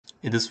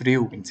In this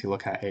video, we're going to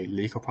look at a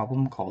Leetcode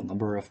problem called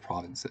number of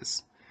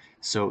provinces.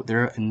 So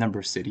there are a number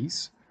of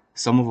cities.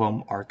 Some of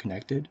them are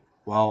connected,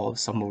 while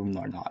some of them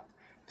are not.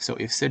 So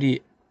if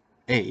city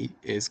A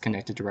is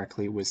connected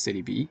directly with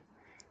city B,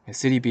 and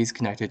city B is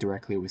connected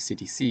directly with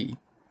city C,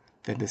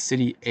 then the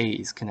city A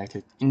is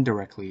connected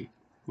indirectly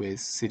with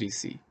city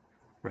C,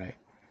 right?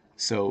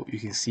 So you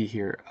can see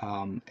here,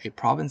 a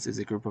province is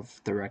a group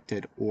of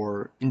directed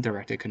or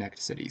indirectly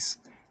connected cities,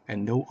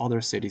 and no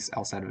other cities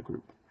outside of the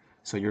group.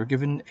 So you're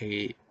given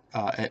an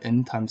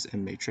n times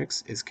n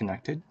matrix is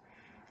connected,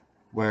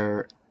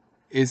 where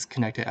is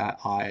connected at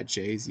I at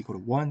j is equal to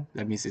 1,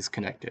 that means it's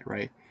connected,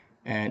 right?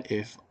 And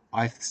if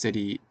ith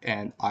city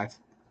and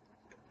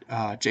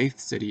jth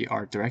city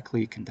are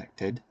directly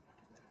connected,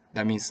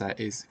 that means that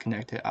is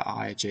connected at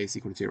I at j is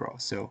equal to 0.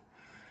 So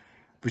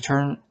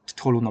return the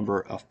total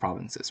number of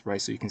provinces,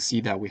 right? So you can see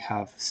that we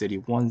have city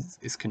 1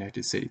 is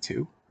connected to city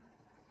 2,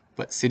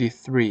 but city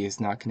 3 is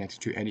not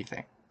connected to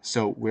anything.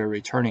 So we're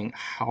returning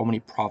how many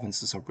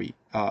provinces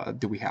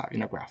do we have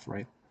in our graph,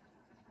 right?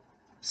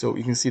 So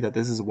you can see that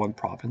this is one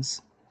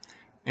province,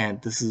 and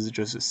this is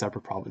just a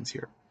separate province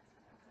here.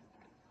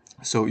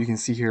 So you can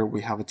see here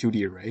we have a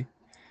 2D array,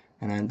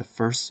 and then the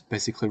first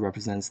basically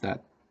represents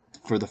that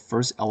for the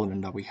first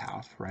element that we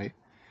have, right?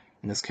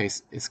 In this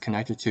case, it's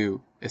connected to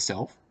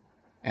itself,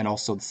 and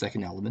also the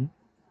second element,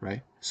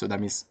 right? So that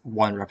means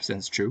 1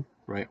 represents true,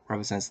 right?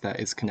 Represents that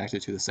it's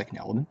connected to the second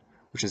element,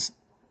 which is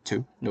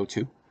 2, no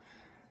 2.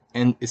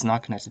 And it's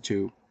not connected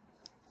to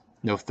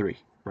no 3,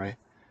 right?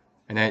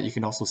 And then you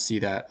can also see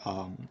that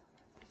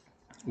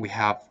we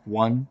have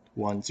 1,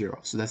 1, 0.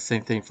 So that's the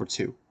same thing for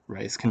 2,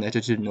 right? It's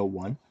connected to no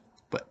 1,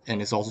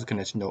 and it's also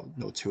connected to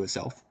no 2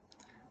 itself,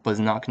 but it's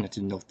not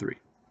connected to no 3.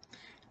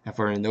 And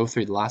for no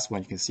 3, the last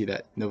one, you can see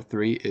that no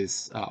 3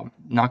 is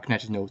not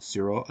connected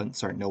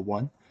to no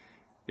 1.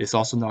 It's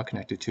also not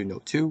connected to no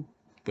 2,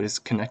 but it's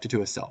connected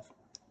to itself.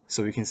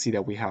 So we can see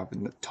that we have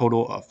a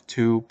total of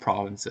 2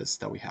 provinces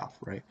that we have,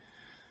 right?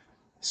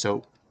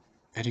 So,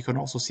 and you can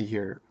also see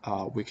here,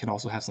 we can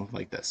also have something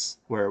like this,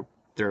 where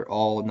they're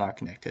all not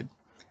connected.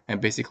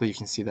 And basically you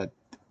can see that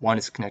 1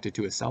 is connected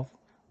to itself,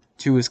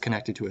 2 is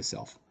connected to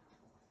itself,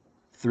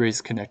 3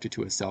 is connected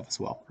to itself as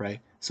well, right?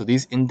 So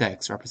these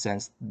index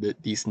represents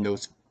these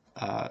nodes,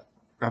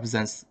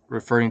 represents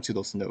referring to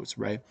those nodes,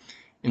 right?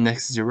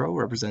 Index 0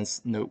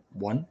 represents node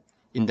 1,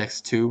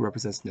 index 2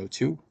 represents node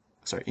 2,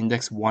 sorry,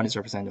 index 1 is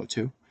represent node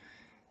 2,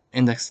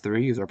 index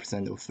 3 is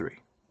represent node 3,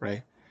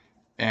 right?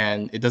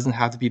 And it doesn't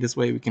have to be this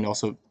way. We can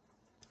also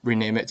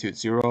rename it to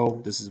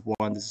 0, this is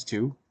 1, this is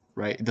 2,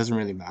 right? It doesn't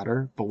really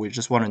matter, but we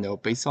just want to know,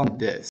 based on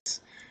this,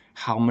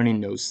 how many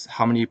nodes,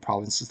 how many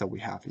provinces that we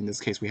have. In this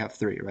case, we have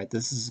 3, right?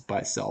 This is by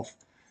itself,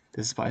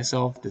 this is by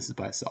itself, this is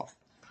by itself,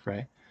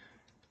 right?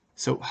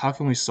 So how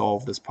can we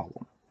solve this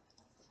problem?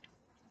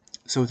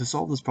 So to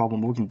solve this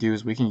problem, what we can do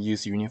is we can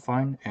use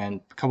union-find,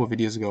 and a couple of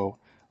videos ago,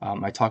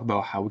 I talked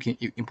about how we can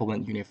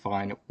implement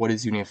union-find, what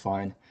is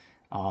union-find,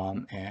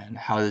 and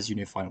how does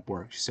union-find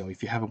work. So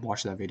if you haven't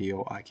watched that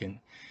video,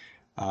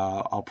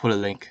 I'll put a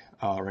link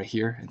right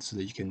here, and so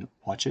that you can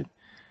watch it.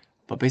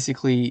 But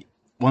basically,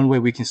 one way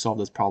we can solve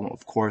this problem,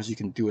 of course, you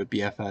can do it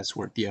BFS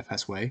or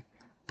DFS way,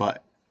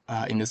 but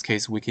in this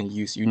case, we can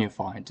use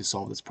union-find to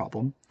solve this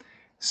problem.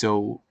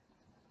 So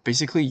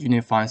basically,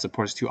 union-find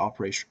supports 2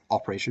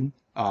 operation.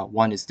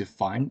 One is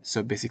define.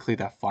 So basically,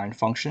 that find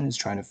function is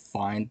trying to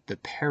find the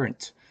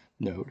parent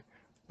node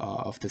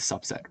of the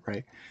subset,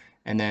 right?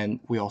 And then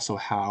we also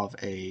have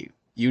a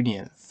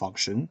union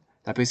function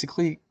that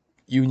basically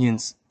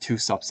unions 2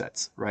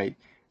 subsets, right?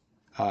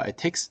 It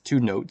takes 2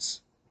 nodes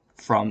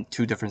from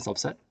 2 different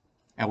subsets,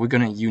 and we're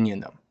going to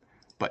union them.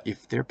 But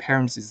if their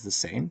parents is the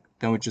same,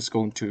 then we're just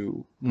going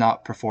to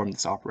not perform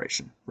this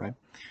operation, right?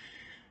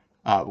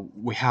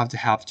 We have to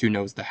have 2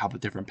 nodes that have a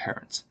different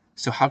parent.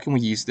 So how can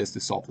we use this to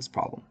solve this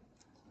problem?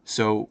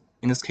 So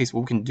in this case,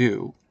 what we can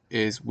do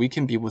is we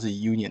can be able to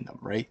union them,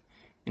 right?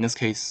 In this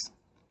case,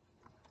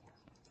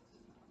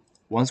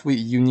 once we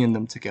union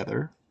them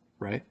together,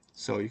 right?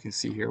 So you can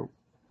see here,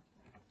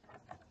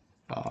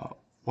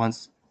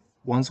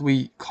 once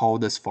we call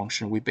this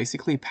function, we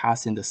basically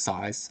pass in the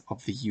size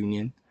of the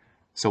union.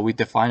 So we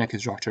define a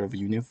constructor of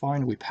union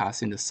find. We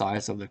pass in the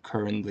size of the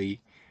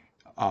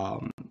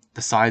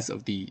the size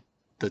of the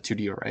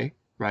 2D array,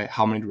 right?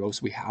 How many rows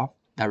we have.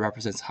 That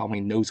represents how many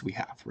nodes we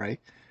have,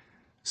 right?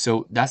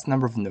 So that's the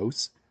number of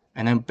nodes.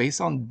 And then based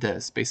on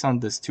this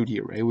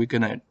 2D array, we're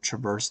going to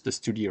traverse this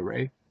 2D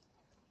array.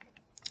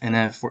 And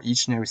then for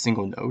each and every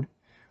single node,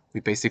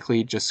 we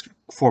basically just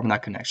form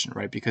that connection,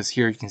 right? Because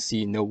here you can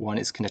see node 1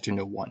 is connected to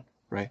node 1,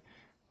 right?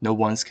 Node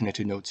 1 is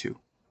connected to node 2,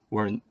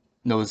 or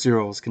node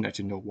 0 is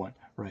connected to node 1,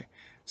 right?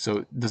 So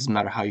it doesn't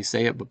matter how you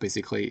say it, but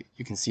basically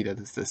you can see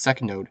that the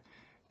second node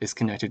is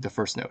connected to the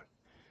first node.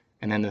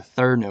 And then the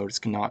third node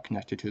is not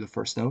connected to the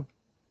first node.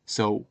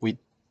 So we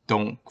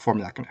don't form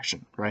that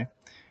connection, right?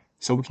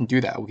 So we can do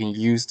that. We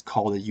can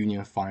call the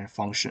union find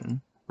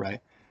function,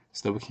 right?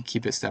 So that we can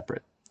keep it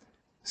separate.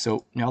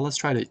 So now let's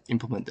try to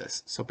implement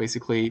this. So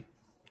basically,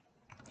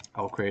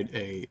 I'll create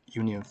a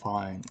union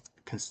find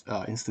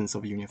instance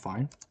of union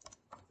find.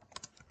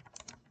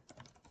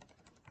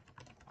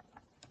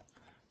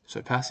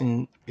 So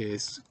passing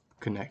is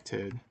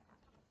connected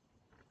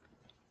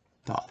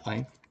dot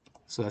length.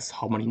 So that's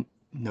how many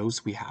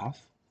nodes we have.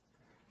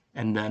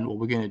 And then what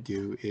we're going to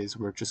do is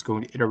we're just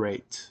going to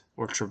iterate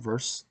or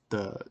traverse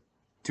the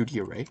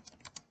 2D array.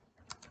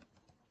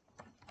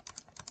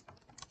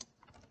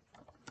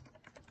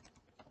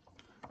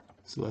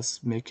 So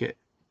let's make it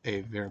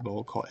a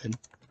variable called in.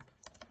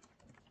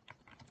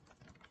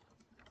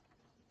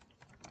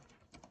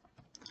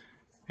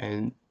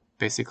 And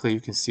basically you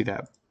can see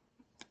that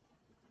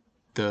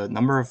the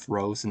number of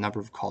rows and number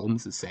of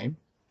columns is the same.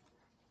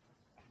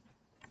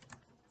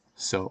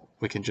 So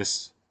we can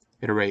just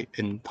iterate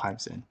in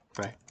times in,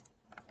 right?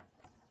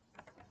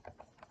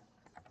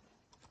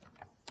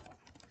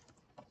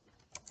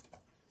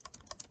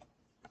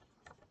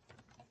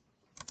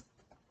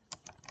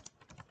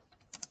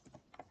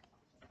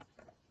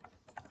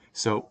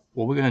 So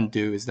what we're going to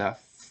do is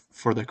that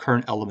for the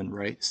current element,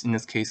 right? In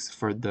this case,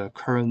 for the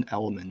current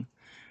element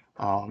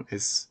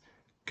is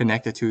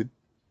connected to,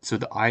 so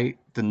the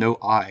node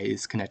I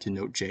is connected to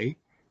node J,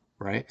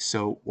 right?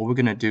 So what we're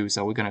going to do is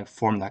that we're going to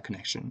form that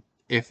connection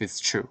if it's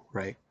true,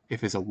 right?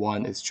 If it's a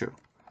 1, it's true.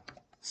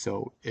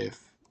 So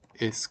if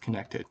it's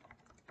connected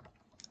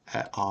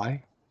at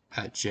I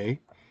at J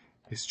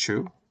is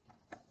true,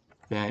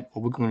 then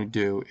what we're going to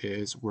do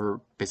is we're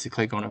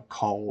basically going to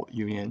call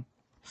union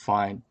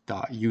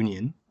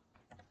find.union.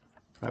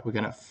 Right, we're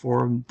going to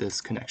form this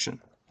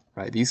connection,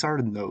 right? These are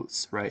the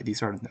nodes, right?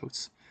 These are the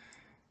nodes.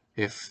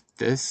 If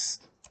this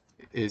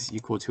is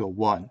equal to a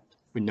 1,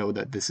 we know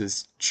that this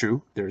is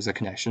true. There is a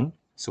connection.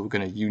 So we're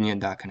going to union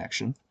that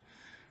connection.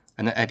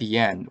 And then at the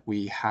end,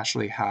 we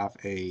actually have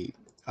a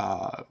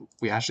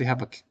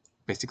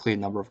basically a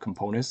number of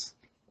components,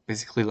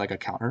 basically like a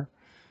counter,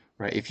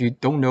 right? If you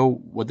don't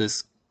know what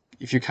this,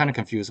 if you're kind of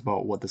confused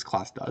about what this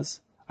class does,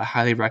 I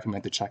highly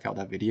recommend to check out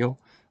that video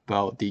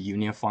about the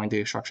union find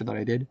data structure that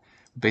I did.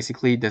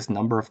 Basically, this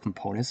number of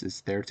components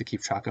is there to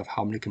keep track of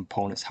how many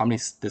components, how many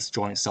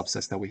disjoint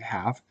subsets that we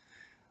have.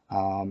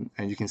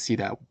 And you can see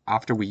that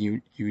after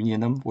we union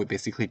them, we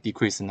basically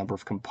decrease the number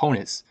of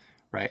components,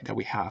 right, that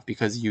we have,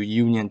 because you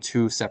union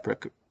two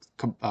separate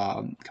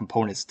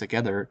components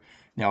together,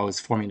 now it's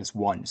forming as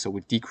one. So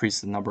we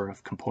decrease the number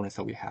of components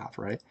that we have,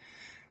 right?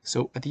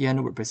 So at the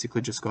end, we're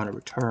basically just going to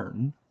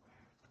return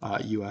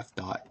uf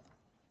dot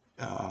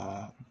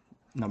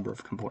number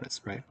of components,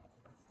 right?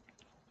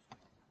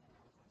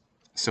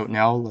 So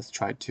now let's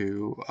try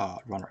to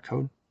run our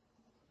code.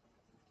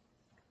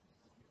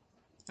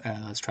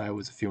 And let's try it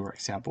with a few more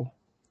examples.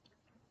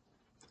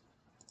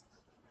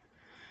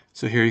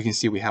 So here you can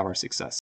see we have our success.